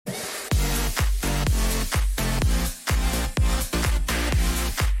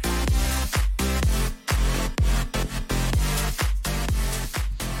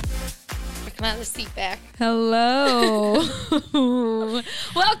Come out of the seat back. Hello.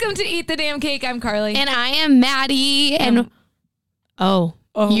 Welcome to Eat the Damn Cake. I'm Carly. And I am Maddie. And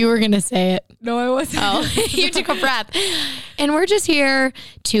you were going to say it. No, I wasn't. Oh, you took a breath. And we're just here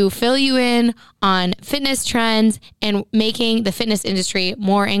to fill you in on fitness trends and making the fitness industry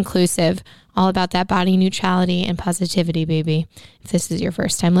more inclusive. All about that body neutrality and positivity, baby. If this is your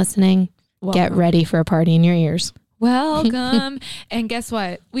first time listening, get ready for a party in your ears. Welcome. And guess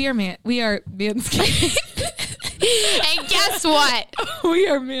what? We are Manscaped. And guess what? We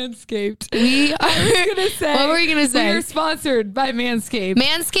are Manscaped. We are. What were you going to say? We are sponsored by Manscaped.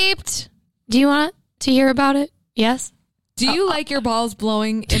 Manscaped. Do you want to hear about it? Yes. Do you like your balls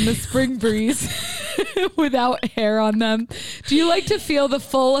blowing in the spring breeze without hair on them? Do you like to feel the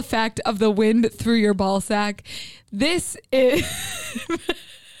full effect of the wind through your ball sack? This is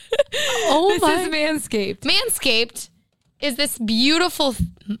Manscaped. Manscaped is this beautiful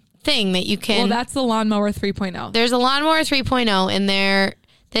thing that you can... Well, that's the Lawnmower 3.0. There's a Lawnmower 3.0 in there.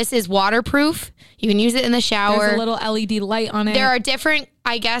 This is waterproof. You can use it in the shower. There's a little LED light on it. There are different,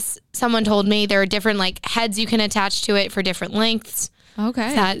 I guess someone told me, there are different like heads you can attach to it for different lengths.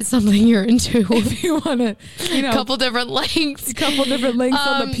 Okay. That's something you're into. If you want to, couple different lengths. On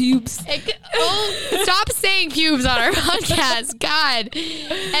the pubes. Stop saying pubes on our podcast. God.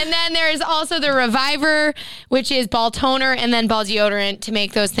 And then there is also the Reviver, which is ball toner and then ball deodorant to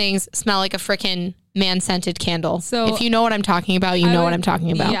make those things smell like a freaking man-scented candle. So if you know what I'm talking about, you know what I'm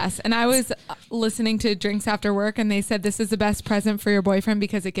talking about. Yes. And I was listening to Drinks After Work and they said this is the best present for your boyfriend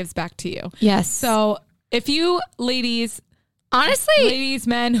because it gives back to you. Yes. So if you ladies... Honestly, ladies,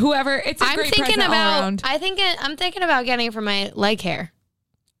 men, whoever, it's a great present all around. I'm thinking about getting it for my leg hair.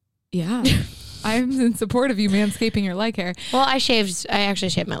 Yeah. I'm in support of you manscaping your leg hair. Well, I actually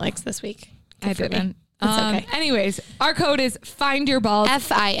shaved my legs this week. I didn't. It's okay. Anyways, our code is FindYourBalls.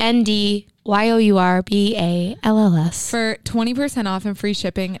 FindYourBalls. For 20% off and free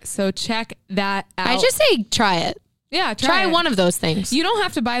shipping. So check that out. I just say try it. Yeah, try it. One of those things. You don't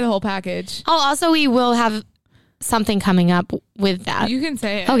have to buy the whole package. Oh, also we will have something coming up with that. You can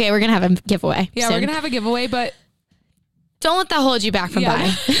say it. Okay, we're going to have a giveaway. Yeah, soon. we're going to have a giveaway, but... Don't let that hold you back from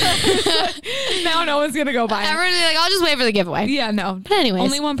buying. Now no one's going to go buy it. Everyone's like, I'll just wait for the giveaway. Yeah, no. But anyways.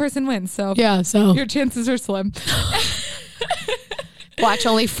 Only one person wins, so... Yeah, so... Your chances are slim. Watch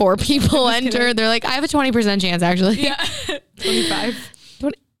only 4 people enter. Kidding. They're like, I have a 20% chance, actually. Yeah. 25.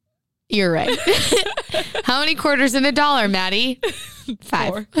 You're right. How many quarters in $1, Maddie?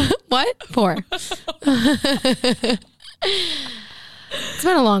 5. 4. What? 4. It's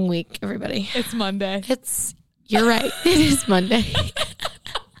been a long week, everybody. It's Monday. You're right. It is Monday.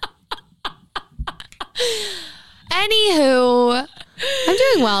 Anywho, I'm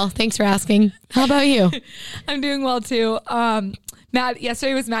doing well. Thanks for asking. How about you? I'm doing well too.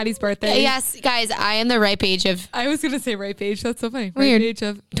 Yesterday was Maddie's birthday. Yes, guys, I am the ripe age of... I was going to say ripe age. That's so funny. Weird. Ripe age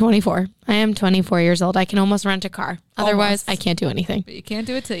of... 24. I am 24 years old. I can almost rent a car. Otherwise, almost. I can't do anything. But you can't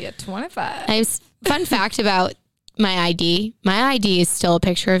do it till you're 25. Fun fact about my ID. My ID is still a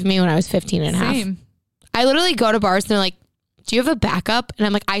picture of me when I was 15 and a half. Same. I literally go to bars and they're like, do you have a backup? And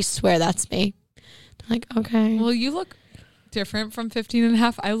I'm like, I swear that's me. They're like, okay. Well, you look different from 15 and a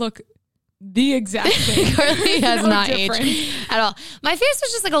half. I look the exact same. Carly has not aged at all. My face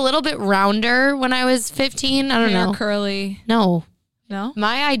was just like a little bit rounder when I was 15. I don't know. Curly. No.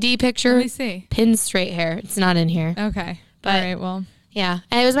 My ID picture. Let me see. Pin straight hair. It's not in here. Okay. But, all right. Well. Yeah.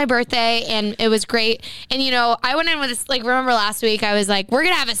 And it was my birthday and it was great. And I went in with this, remember last week I was like, we're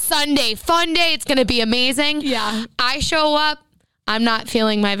going to have a Sunday fun day. It's going to be amazing. Yeah. I show up. I'm not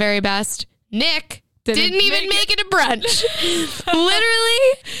feeling my very best. Nick didn't even make it to brunch. Literally,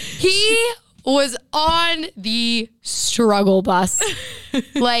 he was on the struggle bus.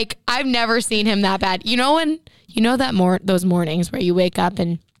 I've never seen him that bad. Those mornings where you wake up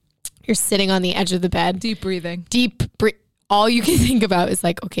and you're sitting on the edge of the bed. Deep breathing. All you can think about is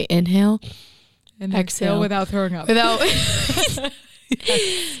okay, inhale. And exhale without throwing up.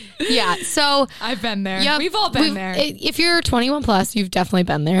 Yeah. So I've been there. Yep, We've all been there. If you're 21 plus, you've definitely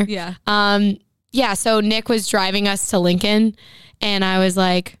been there. Yeah. Yeah. So Nick was driving us to Lincoln and I was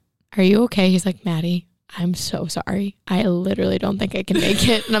like, are you okay? He's like, Maddie, I'm so sorry. I literally don't think I can make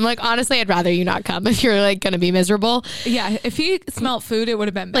it. And I'm like, honestly, I'd rather you not come if you're going to be miserable. Yeah. If he smelled food, it would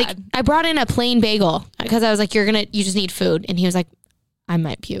have been bad. I brought in a plain bagel because I was like, you just need food. And he was like, I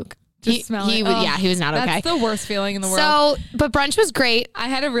might puke. Just smelling. He was not okay. That's the worst feeling in the world. So, but brunch was great. I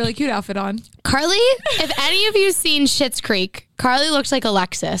had a really cute outfit on. Carly, if any of you seen Schitt's Creek, Carly looks like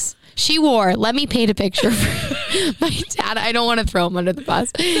Alexis. She wore, let me paint a picture for my dad. I don't want to throw him under the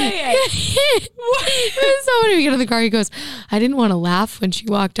bus. Say it. So when we get in the car, he goes, I didn't want to laugh when she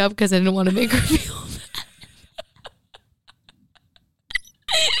walked up because I didn't want to make her feel bad.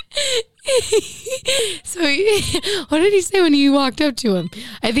 So what did he say when you walked up to him?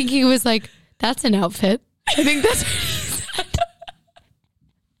 I think he was like, that's an outfit. I think that's what he said.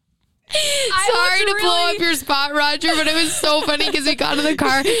 Sorry to blow up your spot, Roger, but it was so funny because we got in the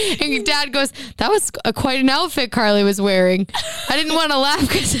car and Dad goes, that was quite an outfit Carly was wearing. I didn't want to laugh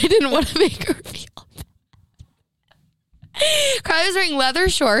because I didn't want to make her feel bad. Carly was wearing leather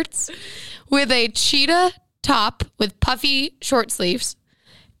shorts with a cheetah top with puffy short sleeves,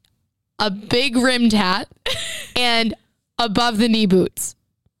 a big rimmed hat, and above the knee boots.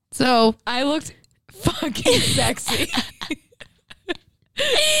 So I looked fucking sexy.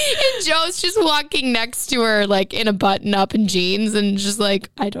 And Joe's just walking next to her, like in a button up and jeans, and just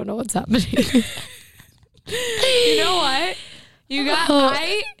like, I don't know what's happening. You know what?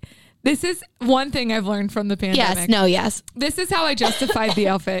 This is one thing I've learned from the pandemic. Yes. This is how I justified the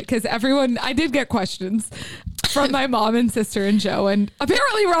outfit, because I did get questions from my mom and sister and Joe, and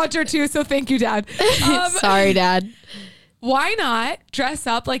apparently Roger too, so thank you, Dad. Sorry, Dad. Why not dress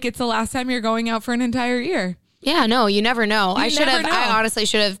up like it's the last time you're going out for an entire year? Yeah, no, you never know. You never know. I honestly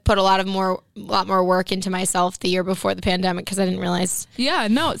should have put a lot more work into myself the year before the pandemic because I didn't realize. Yeah,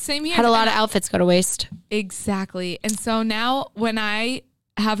 no, same here. Had a lot of outfits go to waste. Exactly. And so now when I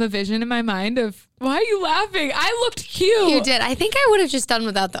have a vision in my mind of, why are you laughing? I looked cute. You did. I think I would have just done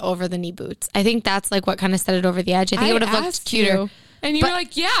without the over the knee boots. I think that's like what kind of set it over the edge. I think it would have looked cuter. You. And you were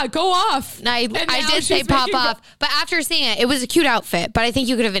like, yeah, go off. I did say pop off. But after seeing it, it was a cute outfit. But I think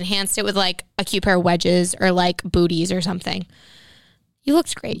you could have enhanced it with like a cute pair of wedges or like booties or something. You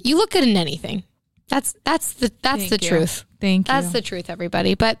looked great. You look good in anything. That's the truth. Thank you. That's the truth,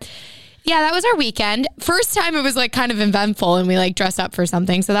 everybody. But yeah, that was our weekend. First time it was like kind of eventful and we like dressed up for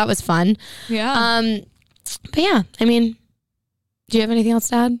something. So that was fun. Yeah. But yeah, I mean, do you have anything else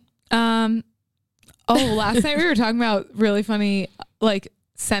to add? Last night we were talking about really funny, like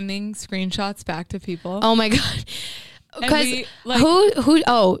sending screenshots back to people. Oh my God. Because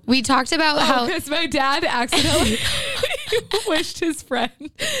we talked about how. Because my dad accidentally wished his friend.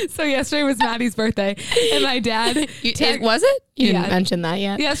 So yesterday was Maddie's birthday. And my dad. Was it? You didn't mention that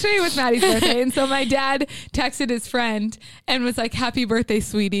yet. Yesterday was Maddie's birthday. And so my dad texted his friend and was like, happy birthday,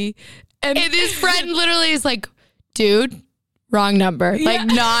 sweetie. And his friend literally is like, dude, wrong number. Like,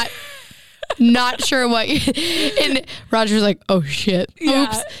 not sure what and Roger's like, oh shit, oops.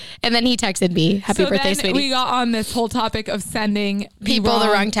 Yeah. And then he texted me, happy birthday, sweetie. We got on this whole topic of sending people the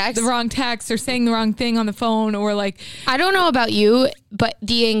wrong text or saying the wrong thing on the phone, or like, I don't know about you, but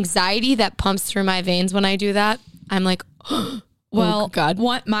the anxiety that pumps through my veins when I do that, I'm like, oh God.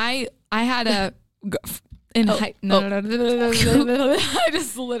 I had a I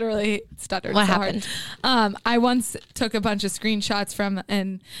just literally stuttered. What happened? I once took a bunch of screenshots from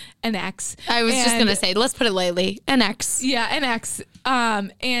an ex. I was just gonna say, let's put it lightly, an ex. Yeah, an ex.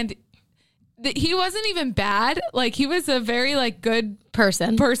 And he wasn't even bad. Like, he was a very like good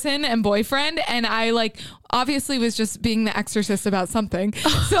person and boyfriend. And I like obviously was just being the exorcist about something.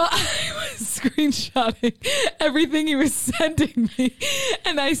 So I was screenshotting everything he was sending me,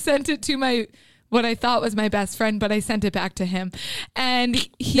 and I sent it to what I thought was my best friend, but I sent it back to him. And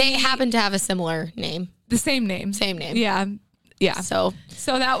they happen to have a similar name. The same name. Yeah. Yeah. So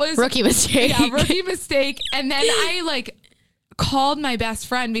that was rookie mistake. Yeah, rookie mistake. And then I like called my best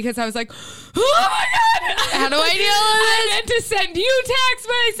friend because I was like, oh my God, how do I deal with this? I meant to send you texts,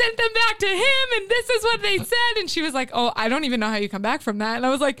 but I sent them back to him, and this is what they said. And she was like, oh, I don't even know how you come back from that. And I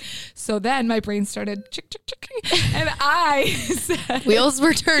was like, so then my brain started and I said, wheels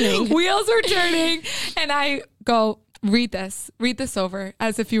were turning, and I go, read this over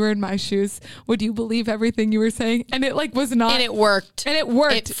as if you were in my shoes. Would you believe everything you were saying? And it like was not, and it worked. It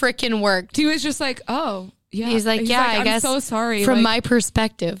freaking worked. He was just like, oh yeah. He's like, I guess I'm so sorry from my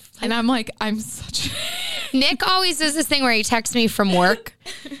perspective. And I'm like, I'm such Nick always does this thing where he texts me from work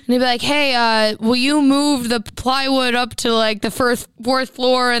and he'd be like, hey, will you move the plywood up to like the fourth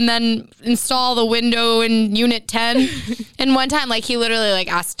floor and then install the window in unit 10? And one time, like, he literally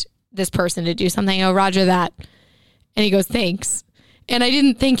like asked this person to do something. Oh, Roger that. And he goes, thanks. And I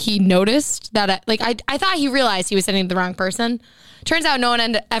didn't think he noticed that. I thought he realized he was sending the wrong person. Turns out no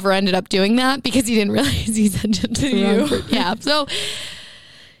one ever ended up doing that because he didn't realize he sent it to the wrong person. Yeah. So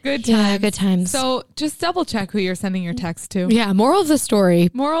Good times. Yeah, good times. So just double check who you're sending your text to. Yeah, moral of the story.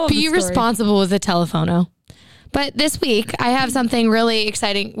 Be responsible with the telephono. But this week, I have something really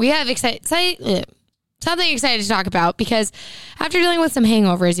exciting. We have something exciting to talk about because after dealing with some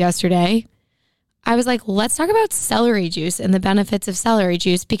hangovers yesterday, I was like, let's talk about celery juice and the benefits of celery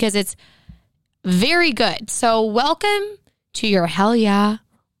juice because it's very good. So welcome to your hell yeah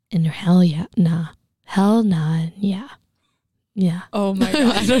and your hell yeah, nah, hell nah, yeah. Yeah. Oh my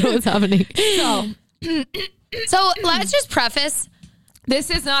God. I don't know what's happening. So let's just preface.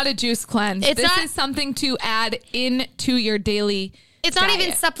 This is not a juice cleanse. This is something to add into your daily It's diet. not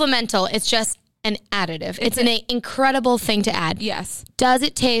even supplemental. It's just an additive. It's an incredible thing to add. Yes. Does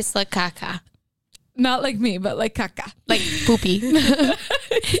it taste like caca? Not like me, but like caca. Like poopy. That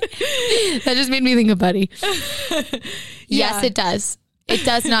just made me think of Buddy. Yes, it does. It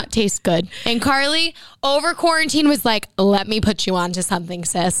does not taste good. And Carly, over quarantine, was like, let me put you onto something,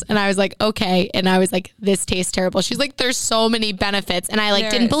 sis. And I was like, okay. And I was like, this tastes terrible. She's like, there's so many benefits. And I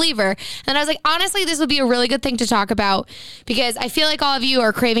didn't believe her. And I was like, honestly, this would be a really good thing to talk about because I feel like all of you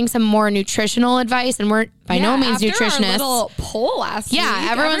are craving some more nutritional advice. And we're by no means nutritionists. Our little poll last week,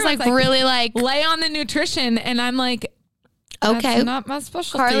 everyone's like really like, lay on the nutrition. And I'm like, okay, that's not my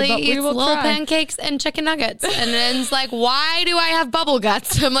specialty. Carly but we eats will little try. pancakes and chicken nuggets. And then it's like, why do I have bubble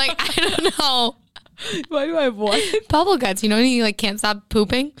guts? I'm like, I don't know. Why do I have what? Bubble guts. You know when you like can't stop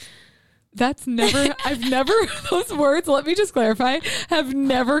pooping? That's never, I've never, those words, let me just clarify, have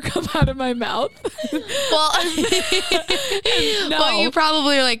never come out of my mouth. Well, well, you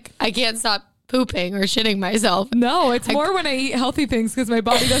probably are like, I can't stop pooping or shitting myself. No, it's more when I eat healthy things because my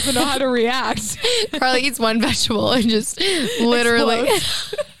body doesn't know how to react. Carly eats one vegetable and just literally.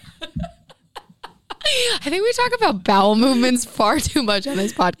 I think we talk about bowel movements far too much on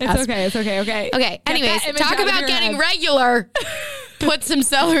this podcast. It's okay. Okay. Anyways, talk about getting regular. Put some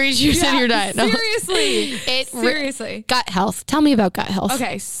celery juice in your diet. No. Seriously. Gut health. Tell me about gut health.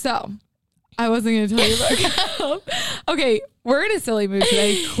 Okay, so I wasn't going to tell you about gut health. Okay, we're in a silly mood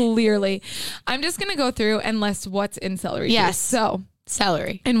today, clearly. I'm just going to go through and list what's in celery juice. Yes. So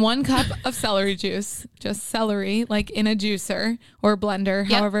celery. In 1 cup of celery juice, just celery, like in a juicer or blender,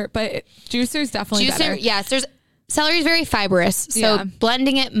 however, but juicer's definitely better. Yes, celery is very fibrous, so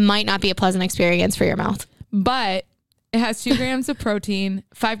blending it might not be a pleasant experience for your mouth. But it has 2 grams of protein,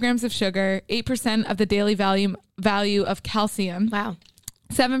 5 grams of sugar, 8% of the daily value of calcium. Wow.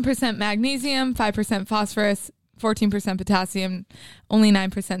 7% magnesium, 5% phosphorus, 14% potassium, only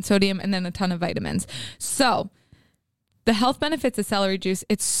 9% sodium, and then a ton of vitamins. So the health benefits of celery juice,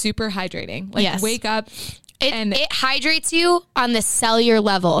 it's super hydrating. Like wake up. It hydrates you on the cellular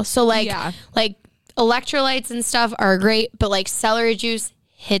level. So like electrolytes and stuff are great, but like celery juice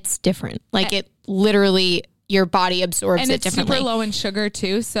hits different. Like it literally, your body absorbs it differently. And it's super low in sugar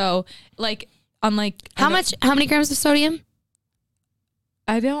too. So like unlike. How many grams of sodium?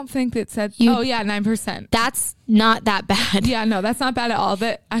 I don't think it said. 9%. That's not that bad. Yeah, no, that's not bad at all.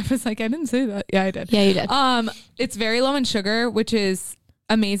 But I was like, I didn't say that. Yeah, I did. Yeah, you did. It's very low in sugar, which is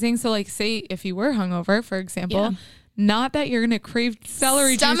amazing. So like, say if you were hungover, for example, not that you're gonna crave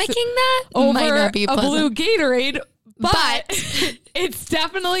celery juice that over might not be a blue Gatorade, but it's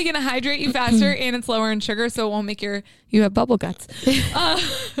definitely gonna hydrate you faster, and it's lower in sugar, so it won't make you have bubble guts.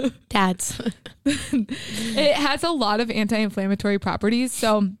 Dads. It has a lot of anti-inflammatory properties.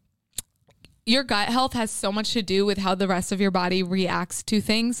 So your gut health has so much to do with how the rest of your body reacts to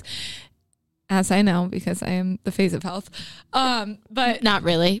things. As I know, because I am the face of health. But not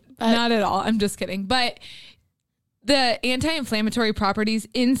really. Not at all. I'm just kidding. But the anti-inflammatory properties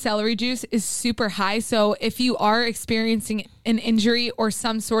in celery juice is super high. So if you are experiencing an injury or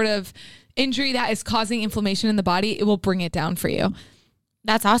some sort of injury that is causing inflammation in the body, it will bring it down for you.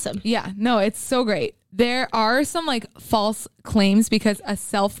 That's awesome. Yeah, no, it's so great. There are some like false claims because a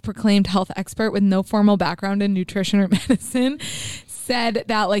self-proclaimed health expert with no formal background in nutrition or medicine said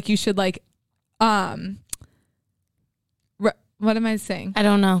that like you should like, what am I saying? I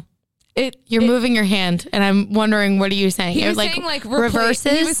don't know. You're moving your hand and I'm wondering, what are you saying? He was saying like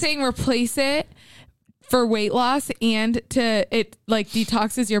reverses. He was saying replace it for weight loss and it like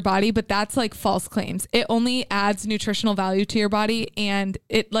detoxes your body, but that's like false claims. It only adds nutritional value to your body and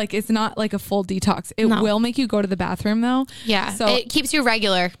it like it's not like a full detox. It will make you go to the bathroom though. Yeah. So it keeps you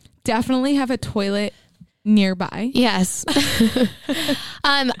regular. Definitely have a toilet nearby. Yes.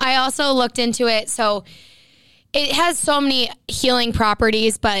 I also looked into it. So it has so many healing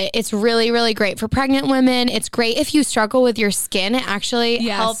properties, but it's really, really great for pregnant women. It's great if you struggle with your skin. It actually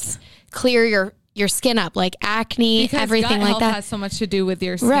helps clear your skin up, like acne, because everything like that. Has so much to do with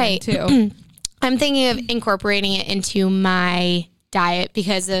your skin too. I'm thinking of incorporating it into my diet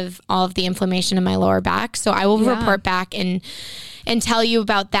because of all of the inflammation in my lower back. So I will report back and tell you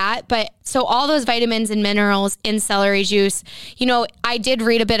about that. But so all those vitamins and minerals in celery juice, you know, I did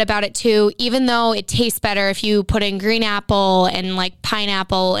read a bit about it too, even though it tastes better if you put in green apple and like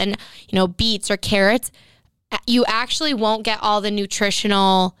pineapple and, you know, beets or carrots, you actually won't get all the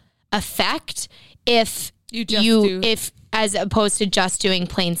nutritional effect if as opposed to just doing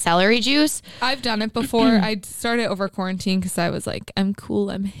plain celery juice. I've done it before. I started over quarantine because I was like, I'm cool,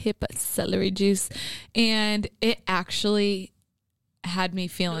 I'm hip at celery juice. And it actually had me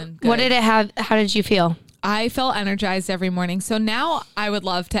feeling good. What did it have? How did you feel? I felt energized every morning. So now I would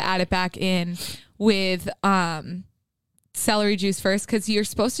love to add it back in with celery juice first, because you're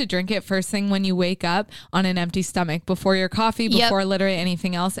supposed to drink it first thing when you wake up on an empty stomach, before your coffee, before literally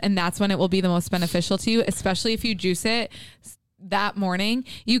anything else. And that's when it will be the most beneficial to you, especially if you juice it that morning.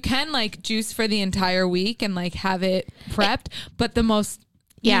 You can like juice for the entire week and like have it prepped, but the most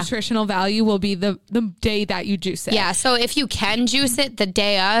nutritional value will be the day that you juice it. Yeah. So if you can juice it the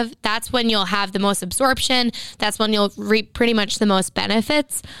day of, that's when you'll have the most absorption. That's when you'll reap pretty much the most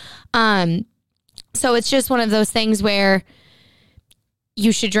benefits. So it's just one of those things where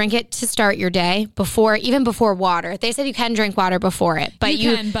you should drink it to start your day even before water. They said you can drink water before it, but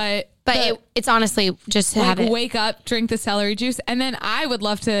it's honestly just to like have it. Wake up, drink the celery juice. And then I would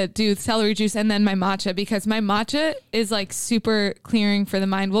love to do celery juice and then my matcha, because my matcha is like super clearing for the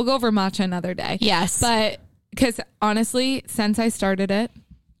mind. We'll go over matcha another day. Yes. But because honestly, since I started it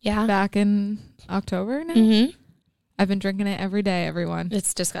back in October now, I've been drinking it every day, everyone.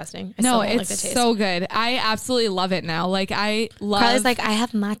 It's disgusting. It's so good. I absolutely love it now. Like Carly's like, I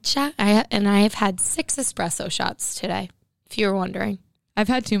have matcha and I have had 6 espresso shots today, if you were wondering. I've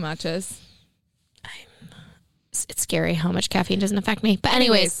had 2 matchas. It's scary how much caffeine doesn't affect me. But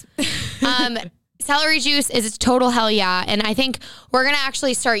anyways, celery juice is total hell yeah. And I think we're going to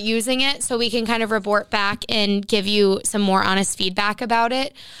actually start using it so we can kind of report back and give you some more honest feedback about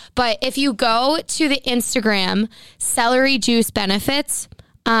it. But if you go to the Instagram, celery juice benefits,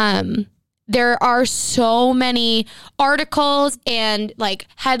 there are so many articles and like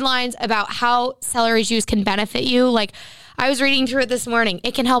headlines about how celery juice can benefit you. Like I was reading through it this morning.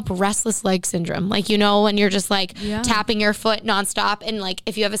 It can help restless leg syndrome. Like, you know, when you're just like tapping your foot nonstop, and like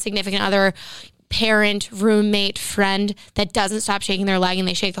if you have a significant other, parent, roommate, friend that doesn't stop shaking their leg and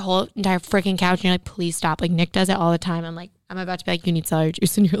they shake the whole entire freaking couch and you're like, please stop. Like Nick does it all the time. I'm about to be like, you need celery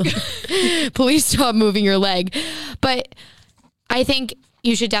juice in your leg. Please stop moving your leg. But I think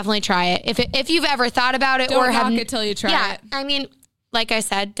you should definitely try it. If you've ever thought about it, don't knock it till you try it. I mean, like I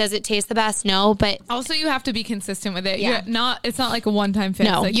said, does it taste the best? No, but also you have to be consistent with it. Yeah. It's not like a one-time fix.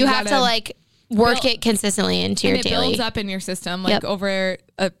 No, like you have to like work it consistently into your daily. It builds up in your system like over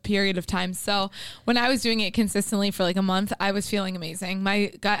a period of time. So when I was doing it consistently for like a month, I was feeling amazing.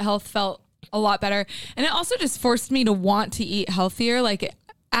 My gut health felt a lot better. And it also just forced me to want to eat healthier. Like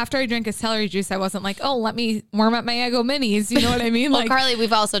after I drank a celery juice, I wasn't like, oh, let me warm up my Eggo minis. You know what I mean? Well, like Carly,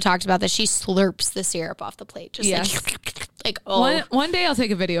 we've also talked about this. She slurps the syrup off the plate. Just like one day I'll take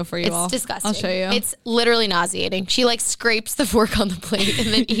a video for you all. It's disgusting. I'll show you. It's literally nauseating. She like scrapes the fork on the plate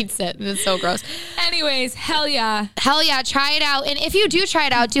and then eats it. And it's so gross. Anyways, hell yeah. Hell yeah. Try it out. And if you do try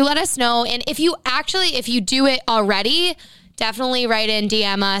it out, do let us know. And if you do it already, definitely write in,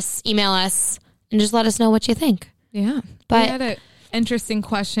 DM us, email us, and just let us know what you think. Yeah. But we had an interesting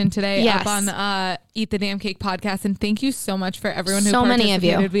question today up on Eat the Damn Cake podcast. And thank you so much for everyone who participated.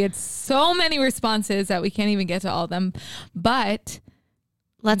 Many of you. We had so many responses that we can't even get to all of them. But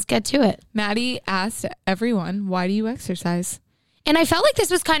let's get to it. Maddie asked everyone, why do you exercise? And I felt like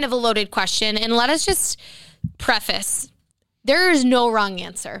this was kind of a loaded question. And let us just preface, there is no wrong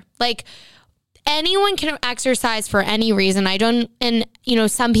answer. Like, anyone can exercise for any reason.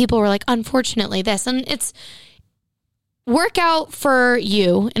 Some people were like, unfortunately this, and it's work out for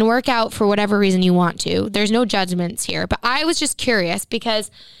you and work out for whatever reason you want to. There's no judgments here, but I was just curious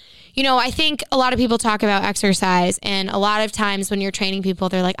because, I think a lot of people talk about exercise, and a lot of times when you're training people,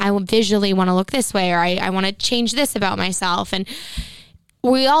 they're like, I visually want to look this way, or I want to change this about myself. And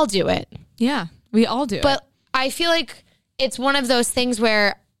we all do it. Yeah, we all do. But I feel like it's one of those things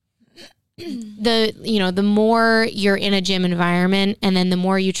where the more you're in a gym environment and then the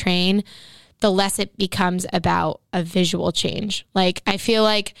more you train, the less it becomes about a visual change. Like, I feel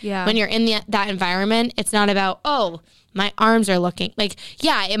like when you're in that environment, it's not about, oh, my arms are looking like,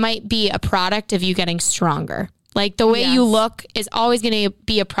 it might be a product of you getting stronger. Like the way you look is always going to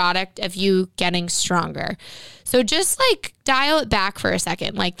be a product of you getting stronger. So just like dial it back for a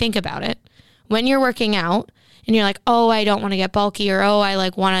second. Like think about it. When you're working out, and you're like, oh, I don't want to get bulky, or oh, I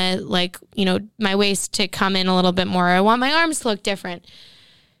like want to like, you know, my waist to come in a little bit more. I want my arms to look different.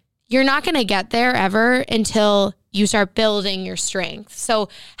 You're not going to get there ever until you start building your strength. So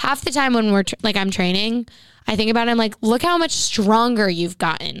half the time when I'm training, I think about it, I'm like, look how much stronger you've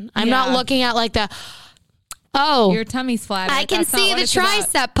gotten. I'm not looking at like your tummy's flat. I can see the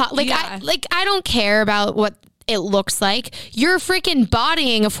tricep pop. Like, I don't care about what it looks like. You're freaking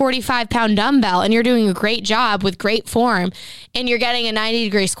bodying a 45-pound dumbbell and you're doing a great job with great form and you're getting a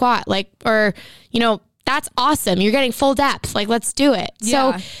 90-degree squat. Like, or, you know, that's awesome. You're getting full depth. Like, let's do it.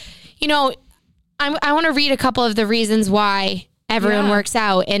 Yeah. So, you know, I want to read a couple of the reasons why everyone works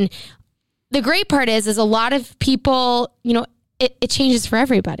out. And the great part is a lot of people, you know, it changes for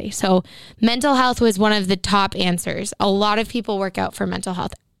everybody. So mental health was one of the top answers. A lot of people work out for mental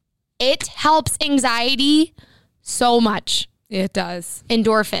health. It helps anxiety so much. It does.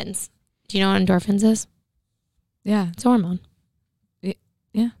 Endorphins. Do you know what endorphins is? Yeah. It's a hormone.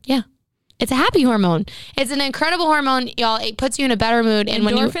 Yeah. Yeah. It's a happy hormone. It's an incredible hormone, y'all. It puts you in a better mood. And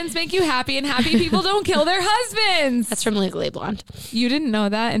endorphins make you happy, and happy people don't kill their husbands. That's from Legally Blonde. You didn't know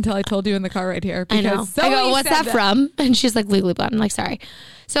that until I told you in the car right here. I know. I go, what's that from? And she's like, Legally Blonde. I'm like, sorry.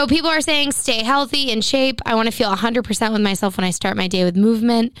 So people are saying stay healthy, in shape. I want to feel 100% with myself when I start my day with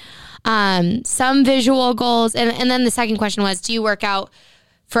movement. Some visual goals. And then the second question was, do you work out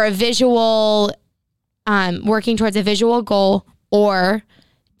for a visual, working towards a visual goal, or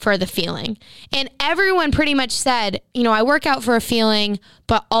for the feeling? And everyone pretty much said, you know, I work out for a feeling,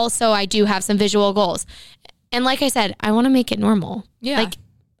 but also I do have some visual goals. And like I said, I want to make it normal. Yeah. Like,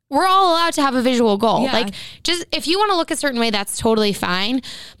 we're all allowed to have a visual goal. Yeah. Like, just if you want to look a certain way, that's totally fine.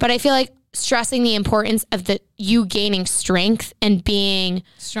 But I feel like stressing the importance of you gaining strength and being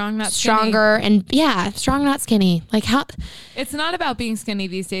strong, not stronger, skinny. And strong, not skinny. Like, how? It's not about being skinny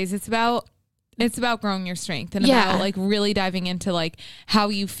these days. It's about growing your strength and about like really diving into like how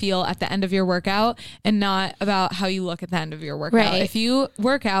you feel at the end of your workout, and not about how you look at the end of your workout. Right. If you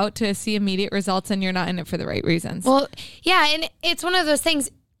work out to see immediate results, and you're not in it for the right reasons. Well, yeah. And it's one of those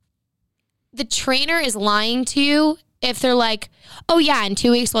things, the trainer is lying to you if they're like, oh yeah, in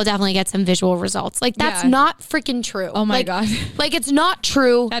 2 weeks we'll definitely get some visual results. Like, that's not freaking true. Oh my God. Like, it's not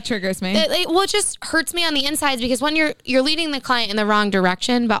true. That triggers me. It just hurts me on the insides, because when you're leading the client in the wrong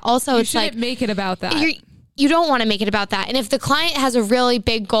direction, but also it's like, make it about that. You don't want to make it about that. And if the client has a really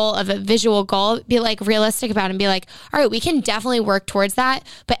big goal of a visual goal, be like realistic about it and be like, all right, we can definitely work towards that.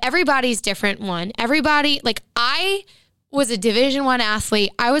 But everybody's different. Like, I was a Division I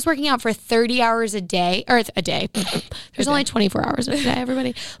athlete. I was working out for 30 hours a day, or a day. There's only 24 hours a day,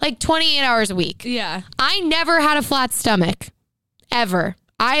 everybody. Like 28 hours a week. Yeah. I never had a flat stomach, ever.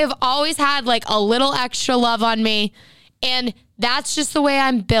 I have always had like a little extra love on me, and that's just the way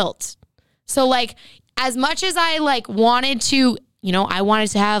I'm built. So like, as much as I like wanted to, you know, I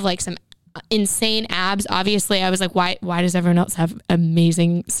wanted to have like some insane abs. Obviously, I was like, why does everyone else have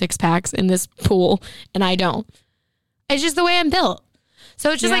amazing six packs in this pool and I don't? It's just the way I'm built.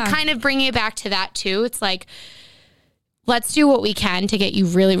 So it's just like kind of bringing it back to that too. It's like, let's do what we can to get you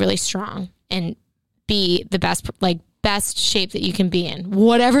really, really strong and be the best shape that you can be in,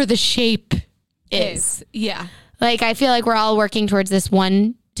 whatever the shape is. Yeah. Like, I feel like we're all working towards this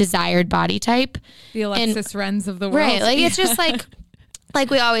one desired body type. The Alexis Wrens of the world. Right. Like, it's just like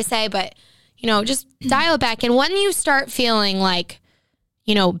we always say, but, you know, just dial it back. And when you start feeling like,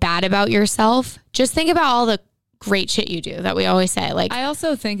 you know, bad about yourself, just think about all the great shit you do that we always say. Like, I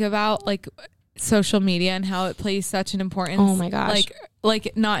also think about like social media and how it plays such an importance. Oh my gosh.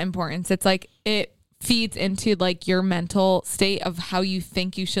 Like not importance. It's like it feeds into like your mental state of how you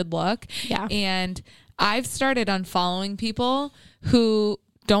think you should look. Yeah. And I've started unfollowing people who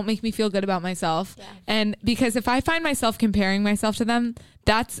don't make me feel good about myself. Yeah. And because if I find myself comparing myself to them,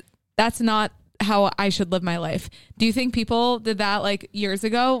 that's not how I should live my life. Do you think people did that like years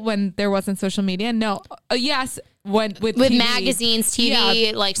ago when there wasn't social media? No. Yes. With TV. Magazines,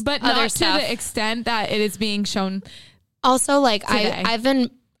 TV, like, but other not stuff. To the extent that it is being shown. Also, like, today. I've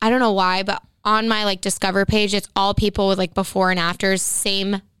been, I don't know why, but on my like Discover page, it's all people with like before and afters,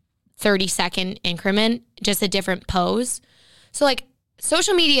 same 30-second increment, just a different pose. So like,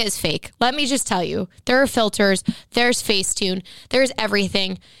 social media is fake. Let me just tell you, there are filters, there's Facetune, there's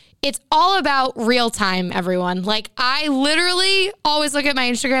everything. It's all about real time, everyone. Like, I literally always look at my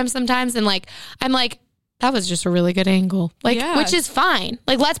Instagram sometimes and like, I'm like, that was just a really good angle. Like, which is fine.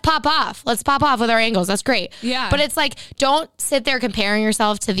 Like, let's pop off. Let's pop off with our angles. That's great. Yeah. But it's like, don't sit there comparing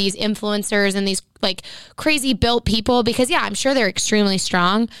yourself to these influencers and these like crazy built people, because I'm sure they're extremely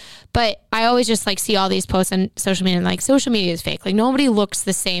strong. But I always just like see all these posts on social media and like social media is fake. Like nobody looks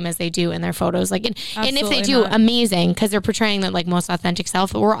the same as they do in their photos. Like, and if they do, amazing, because they're portraying that like most authentic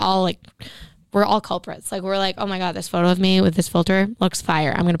self. But we're all culprits. Like we're like, oh my God, this photo of me with this filter looks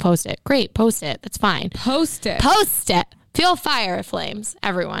fire. I'm going to post it. Great. Post it. That's fine. Post it. Feel fire flames,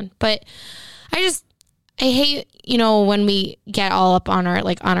 everyone. But I hate, when we get all up on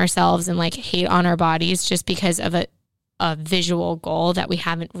on ourselves and like hate on our bodies just because of a visual goal that we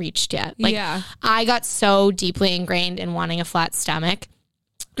haven't reached yet. Like I got so deeply ingrained in wanting a flat stomach.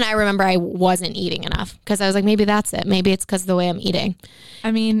 And I remember I wasn't eating enough because I was like, maybe that's it. Maybe it's because of the way I'm eating.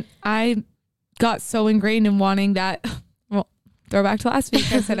 I mean, I got so ingrained in wanting that. Well, throwback to last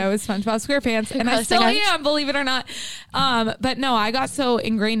week, I said I was SpongeBob SquarePants, and I still am, believe it or not. But no, I got so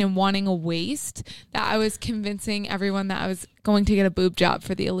ingrained in wanting a waist that I was convincing everyone that I was going to get a boob job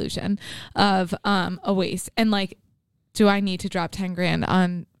for the illusion of a waist. And like, do I need to drop 10 grand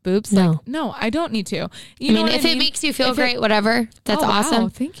on boobs? No. Like, no, I don't need to. If it makes you feel great, whatever, that's awesome. Wow,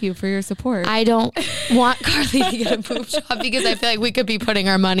 thank you for your support. I don't want Carly to get a boob job because I feel like we could be putting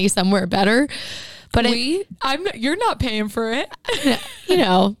our money somewhere better. But you're not paying for it.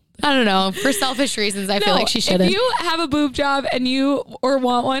 I don't know. For selfish reasons, I feel like she shouldn't. If you have a boob job and or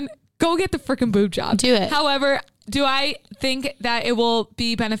want one, go get the freaking boob job. Do it. However, do I think that it will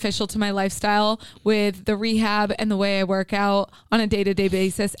be beneficial to my lifestyle with the rehab and the way I work out on a day-to-day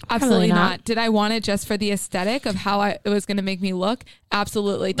basis? Absolutely not. Did I want it just for the aesthetic of how it was going to make me look?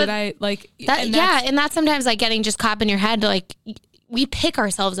 Absolutely. Did I like that? And that's sometimes like getting just caught in your head. Like we pick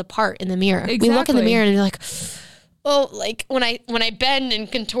ourselves apart in the mirror. Exactly. We look in the mirror and you're like, oh, like when I bend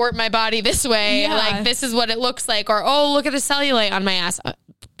and contort my body this way, like this is what it looks like. Or, oh, look at the cellulite on my ass.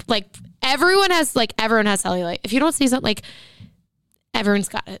 Like everyone has cellulite. If you don't see something, like everyone's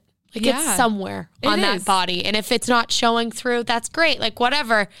got it. Like it's somewhere on that body. And if it's not showing through, that's great. Like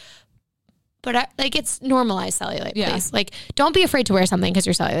whatever. But like it's normalized cellulite, please. Like don't be afraid to wear something because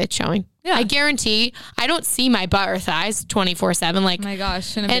your cellulite's showing. Yeah. I guarantee I don't see my butt or thighs 24/7. Like, oh my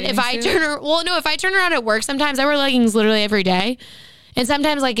gosh. And if I turn around at work, sometimes I wear leggings literally every day. And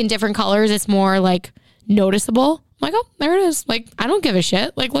sometimes like in different colors, it's more like noticeable. I'm like, oh, there it is. Like, I don't give a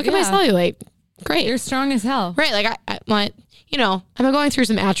shit. Like, look at my cellulite. Great. You're strong as hell. Right. Like I'm going through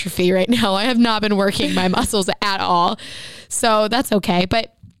some atrophy right now. I have not been working my muscles at all. So that's okay.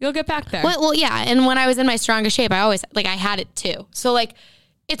 But you'll get back there. Well, yeah. And when I was in my strongest shape, I always, like, I had it too. So, like,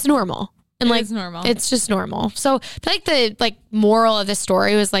 it's normal. And it is normal. It's just normal. So, I feel like the moral of the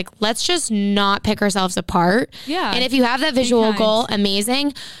story was, like, let's just not pick ourselves apart. Yeah. And if you have that visual goal,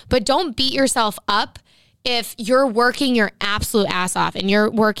 amazing. But don't beat yourself up if you're working your absolute ass off and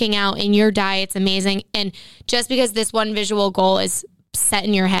you're working out and your diet's amazing. And just because this one visual goal is set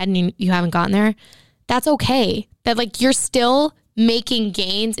in your head and you haven't gotten there, that's okay. That, like, you're still making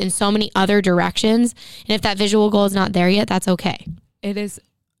gains in so many other directions. And if that visual goal is not there yet, that's okay. It is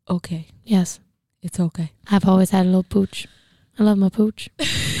okay. Yes. It's okay. I've always had a little pooch. I love my pooch.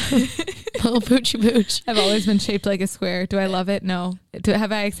 Little poochy pooch. I've always been shaped like a square. Do I love it? No.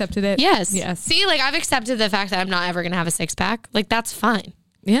 Have I accepted it? Yes. See, like I've accepted the fact that I'm not ever going to have a six pack. Like that's fine.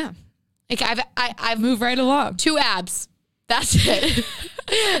 Yeah. Like I've moved right along. 2 abs. That's it.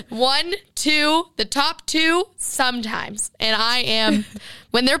 1, 2, the top 2 sometimes. And I am,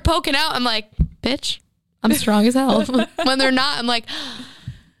 when they're poking out, I'm like, bitch, I'm strong as hell. When they're not, I'm like,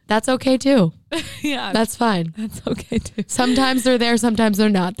 that's okay too. Yeah. That's fine. That's okay too. Sometimes they're there, sometimes they're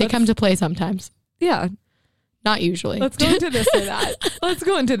not. They come to play sometimes. Yeah. Not usually. Let's go into this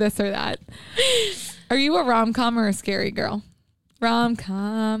or that. Are you a rom-com or a scary girl?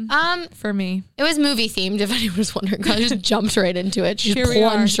 Rom-com. For me. It was movie themed, if anyone was wondering. I just jumped right into it. She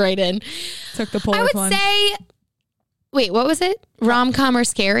plunged right in. Took the pull. I would say, wait, what was it? Rom-com or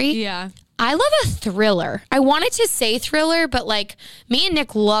scary? Yeah. I love a thriller. I wanted to say thriller, but like me and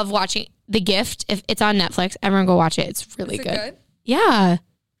Nick love watching The Gift. If it's on Netflix, everyone go watch it. It's really good. Yeah.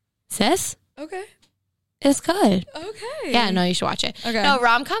 Sis? Okay. It's good. Okay. Yeah, no, you should watch it. Okay. No,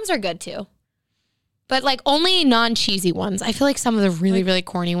 rom-coms are good too. But like only non-cheesy ones. I feel like some of the really, really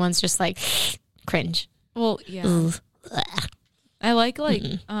corny ones just like cringe. Well, yeah. Ugh. I like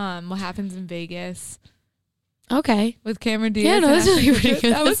What Happens in Vegas. Okay. With Cameron Diaz. Yeah, no, that's really pretty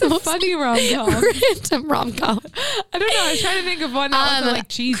good. That was a funny rom-com. Random rom-com. I don't know. I was trying to think of one that wasn't like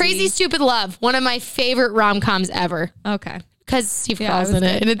cheesy. Crazy Stupid Love. One of my favorite rom-coms ever. Okay. Because Steve Carell's in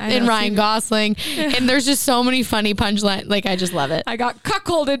it. And Ryan Gosling. And there's just so many funny punchlines. Like, I just love it. I got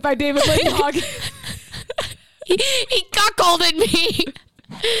cuckolded by David Lynch. He cuckolded me.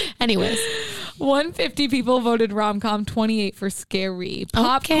 Anyways, 150 people voted rom-com, 28 for scary.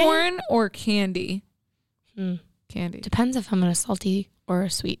 Popcorn or candy? Candy. Depends if I'm in a salty or a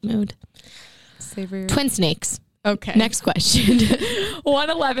sweet mood. Savory. Twin snakes. Okay. Next question.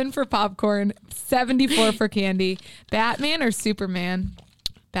 111 for popcorn, 74 for candy. Batman or Superman?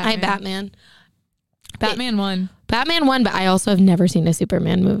 Batman. Batman won. Batman won, but I also have never seen a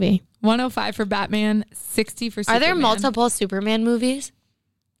Superman movie. 105 for Batman, 60 for Superman. Are there multiple Superman movies?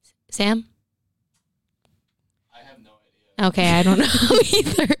 Sam? I have no idea. Okay, I don't know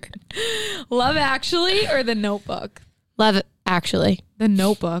either. Love Actually or The Notebook? Love Actually. The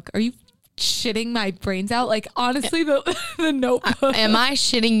Notebook. Are you shitting my brains out? Like, honestly, the Notebook. Am I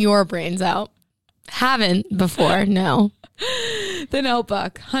shitting your brains out? Haven't before, no. The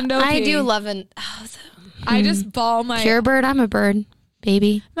Notebook. Hundo I P. do love I just ball my... Pure bird, I'm a bird,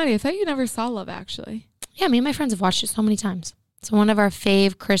 baby. Maddie, I thought you never saw Love Actually. Yeah, me and my friends have watched it so many times. It's one of our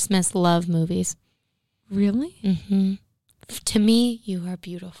fave Christmas love movies. Really? Mm-hmm. To me, you are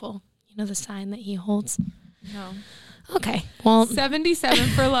beautiful. You know the sign that he holds? No. Okay. Well, 77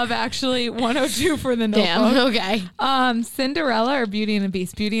 for Love Actually, 102 for The Notebook. damn. Okay. Cinderella or Beauty and the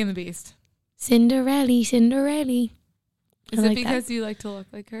Beast? Beauty and the Beast. Cinderella. Is it because you like to look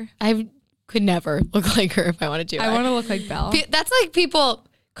like her? I could never look like her if I wanted to. I want to look like Belle. That's like people.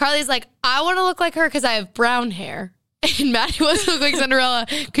 Carly's like, I want to look like her because I have brown hair. And Maddie wants to look like Cinderella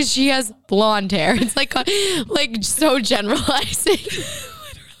because she has blonde hair. It's like so generalizing.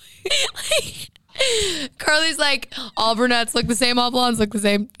 Literally. Carly's like, all brunettes look the same, all blondes look the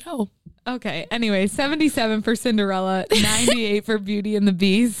same. No. Okay. Anyway, 77 for Cinderella, 98 for Beauty and the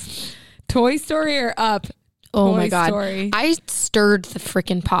Beast. Toy Story or Up? Oh Toy my God. Story. I stirred the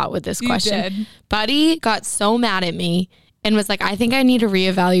freaking pot with this question. You did. Buddy got so mad at me and was like, I think I need to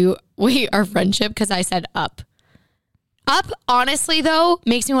reevaluate our friendship because I said Up. Up, honestly, though,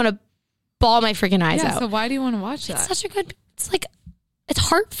 makes me want to bawl my freaking eyes out. So why do you want to watch that? It's such a good, it's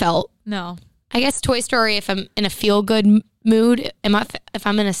heartfelt. No. I guess Toy Story, if I'm in a feel-good mood, if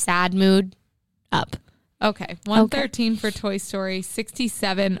I'm in a sad mood, Up. Okay. 113 for Toy Story,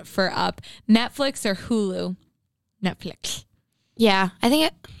 67 for Up. Netflix or Hulu? Netflix. Yeah, I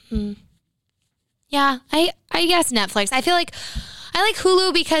think I guess Netflix. I feel like I like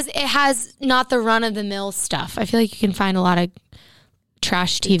Hulu because it has not the run-of-the-mill stuff. I feel like you can find a lot of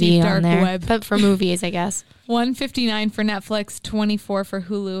trash TV deep, on dark there. web. But for movies, I guess. 159 for Netflix, 24 for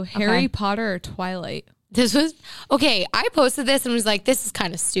Hulu. Harry Potter or Twilight? This was okay. I posted this and was like, this is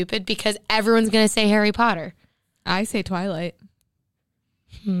kind of stupid because everyone's going to say Harry Potter. I say Twilight.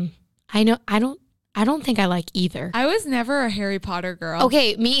 I know. I don't think I like either. I was never a Harry Potter girl.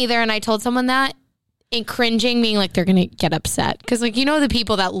 Okay, me either. And I told someone that and cringing, being like, they're going to get upset. Because, like, you know, the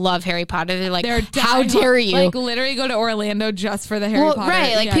people that love Harry Potter, they're like, how dare you? Like, literally go to Orlando just for the Harry Potter.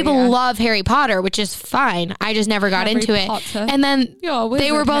 Right. Like, people love Harry Potter, which is fine. I just never got into it. And then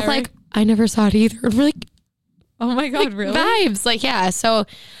they were both like, I never saw it either. And we're like, oh my God, like, really? Vibes. Like, yeah. So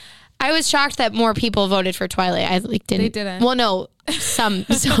I was shocked that more people voted for Twilight. I like didn't. They didn't. Well, no, some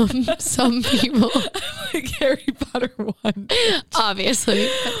people. Like Harry Potter won. Obviously.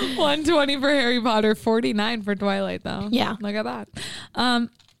 120 for Harry Potter, 49 for Twilight, though. Yeah. Look at that.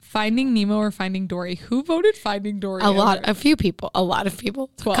 Finding Nemo or Finding Dory? Who voted Finding Dory? A lot of people.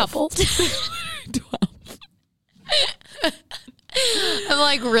 12. Couple. 12. I'm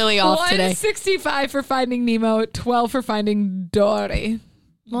like really off today. 165 for Finding Nemo, 12 for Finding Dory.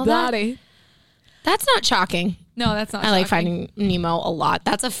 Well, Dory. That's not shocking. No, that's not I like shocking. Finding Nemo a lot.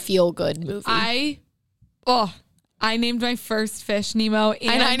 That's a feel-good movie. I named my first fish Nemo.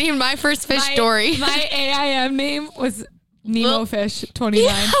 And I named my first fish Dory. My AIM name was Nemo Fish 29.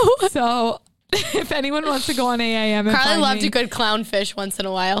 Yeah. So if anyone wants to go on AIM and Carly find loved me, a good clownfish once in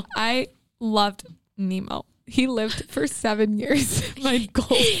a while. I loved Nemo. He lived for 7 years. My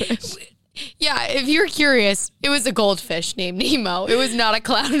goldfish. Yeah, if you're curious, it was a goldfish named Nemo. It was not a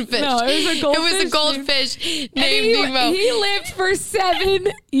clownfish. No, it was a goldfish. It was a goldfish named Nemo. He lived for 7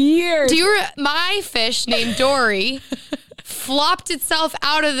 years. My fish named Dory flopped itself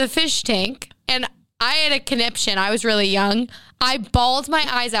out of the fish tank, and I had a conniption. I was really young. I bawled my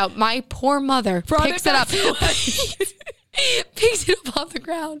eyes out. My poor mother picks it up. Picks it up off the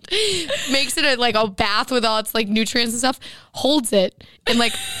ground, makes it a bath with all its like nutrients and stuff, holds it and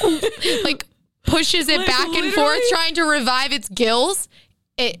like pushes it back and forth, trying to revive its gills.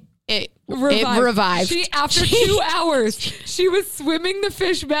 It revived. After 2 hours, she was swimming the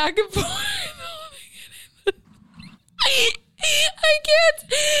fish back and forth. I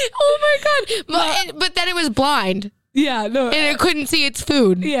can't. Oh my God. But then it was blind. Yeah, no. And it couldn't see its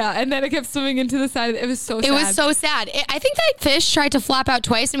food. Yeah, and then it kept swimming into the side. It was so sad. It was so sad. I think that fish tried to flap out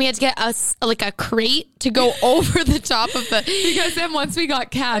twice, and we had to get a crate to go over the top of the... Because then once we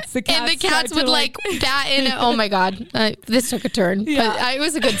got cats, the cats would like bat in. Oh my God. This took a turn. Yeah. But it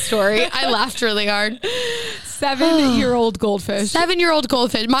was a good story. I laughed really hard. 7-year-old goldfish. 7-year-old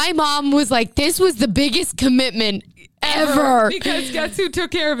goldfish. My mom was like, this was the biggest commitment ever. Because guess who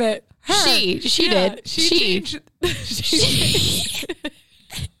took care of it? Her. She did. She changed the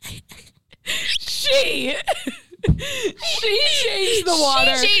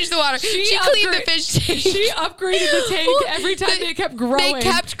water. She changed the water. She cleaned the fish tank. She upgraded the tank every time they kept growing. They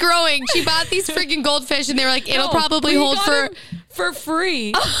kept growing. She bought these freaking goldfish, and they were like, it'll probably hold for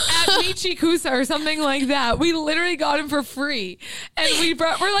free at Michikusa or something like that. We literally got him for free. And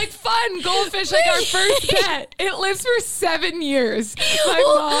we're like, fun, goldfish, like our first pet. It lives for 7 years.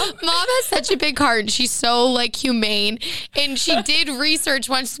 Mom has such a big heart, and she's so like humane. And she did research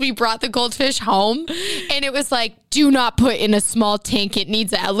once we brought the goldfish home, and it was like, do not put in a small tank. It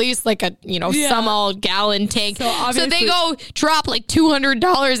needs at least like a, some old gallon tank. So they go drop like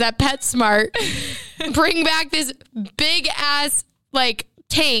 $200 at PetSmart, bring back this big ass like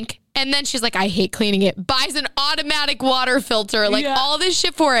tank. And then she's like, I hate cleaning it. Buys an automatic water filter, all this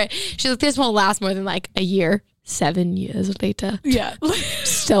shit for it. She's like, this won't last more than like a year. 7 years later. Yeah.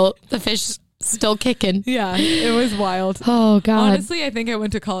 Still, the fish still kicking. Yeah, it was wild. Oh, God. Honestly, I think I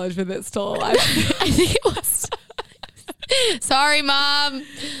went to college with it still alive. I think it was. Sorry, Mom.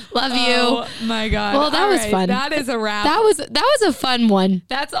 Love you. Oh my God. Well, that was fun. That is a wrap. That was a fun one.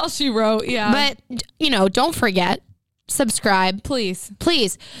 That's all she wrote. Yeah. But don't forget, subscribe. Please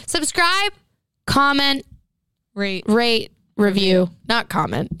Subscribe, comment, rate, review. Not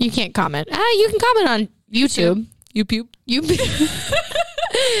comment. You can't comment. You can comment on YouTube. YouTube.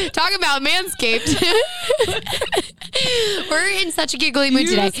 Talk about Manscaped. We're in such a giggly mood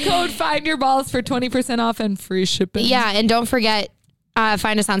today. Use code FindYourBalls for 20% off and free shipping. Yeah, and don't forget,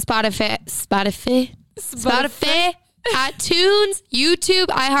 find us on Spotify, iTunes, YouTube,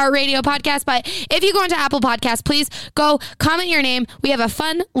 iHeartRadio podcast. But if you go into Apple Podcasts, please go comment your name. We have a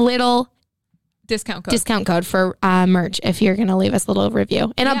fun little discount code for merch if you're going to leave us a little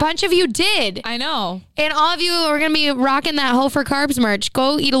review. And a bunch of you did. I know. And all of you are going to be rocking that Hoe for Carbs merch.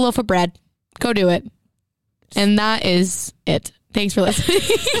 Go eat a loaf of bread. Go do it. And that is it. Thanks for listening.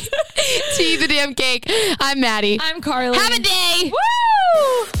 To Eat the Damn Cake. I'm Maddie. I'm Carly. Have a day.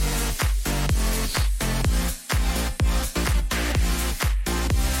 Woo!